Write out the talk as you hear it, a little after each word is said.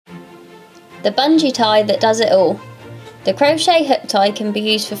the bungee tie that does it all. The crochet hook tie can be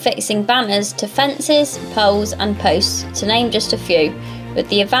used for fixing banners to fences, poles and posts, to name just a few. With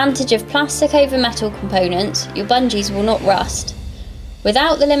the advantage of plastic over metal components, your bungees will not rust.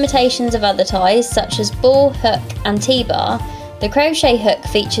 Without the limitations of other ties such as ball, hook and T-bar, the crochet hook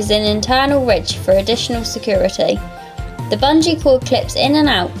features an internal ridge for additional security. The bungee cord clips in and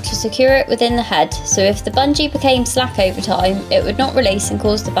out to secure it within the head, so if the bungee became slack over time, it would not release and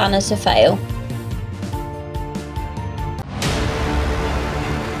cause the banner to fail.